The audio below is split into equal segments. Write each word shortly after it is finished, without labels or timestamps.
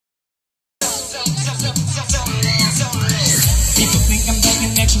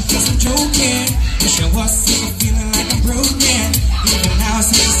Wish I was sick of feeling like I'm broken. Even now,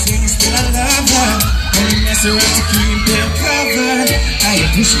 since the sing, still I love her. Only mess around to keep it covered. I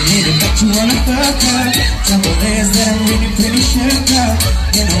appreciate it, but you wanna fuck her. Trouble is that I'm really pretty shook up.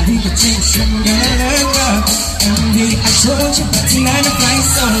 You know we could change, shouldn't gonna look up. And me, I told you, but tonight I'm flying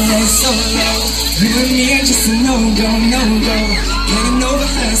solo, solo. You and me are just a no-go, no-go. Getting over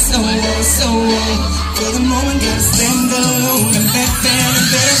her, so for the moment, gotta stand alone. And better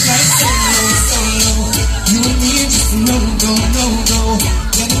fly solo, solo. You and me are just a no-go, no-go.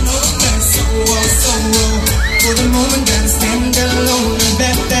 Getting over her, so for the moment, gotta stand alone. And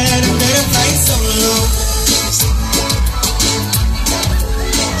better fly solo.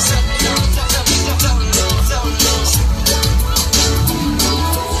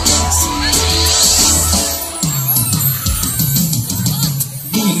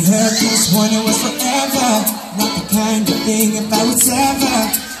 This one it was forever. Not the kind of thing if I was ever.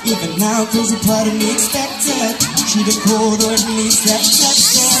 Even now, crazy part of me expected. Treat it cold or at least that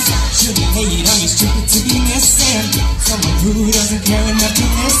texted. Shouldn't hate on you, stupid to be missing. Someone who doesn't care enough to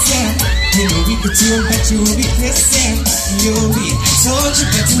listen. In a week or two, I bet you will be kissing. You'll be, I told you,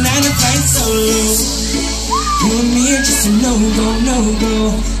 but tonight I'm flying solo. You and me are just a no-go,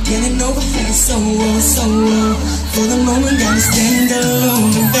 no-go. Getting over her, so for the moment, gotta stand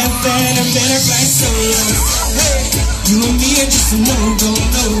alone. And better fly solo. Hey, you and me are just a no-go,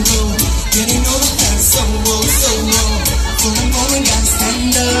 no-go. Getting over her, so for the moment, gotta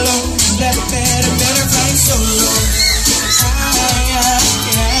stand alone. Better fly solo.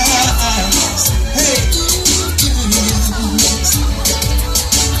 Hey,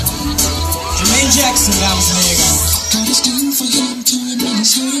 Jermaine Jackson, dames en heren. I was doing for him to admit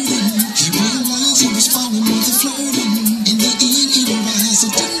his hurting. He realized he was falling with the flirting. In the end, he realized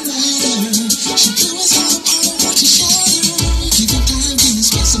it didn't matter. She blew his heart apart and watched it shatter. Give him time, give him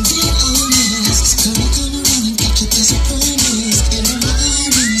space, and be honest. Come around and get your disappointments. In her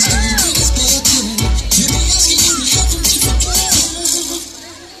mind, he's gonna bring his bed to. Maybe asking you to help him to forget.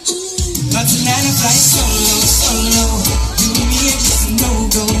 But tonight I'm flying solo, solo. You and me are just a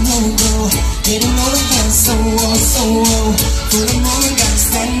no-go, no-go. Getting over her, so for the moment, gotta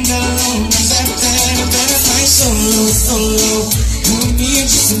stand alone. And better fly solo, solo. You and me are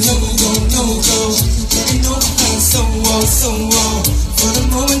just a no-go, no-go. Getting over her, so for the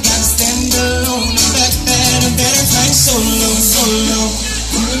moment, gotta stand alone. And better fly solo, solo.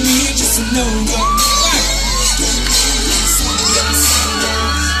 You and me are just a no-go.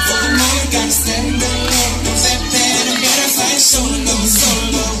 For the moment, gotta stand alone. And better fly solo,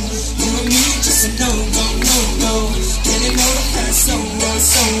 solo. You and me just a no-go, no-go. Getting over her, so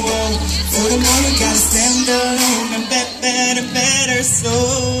for the moment, gotta stand alone. And better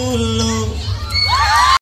solo.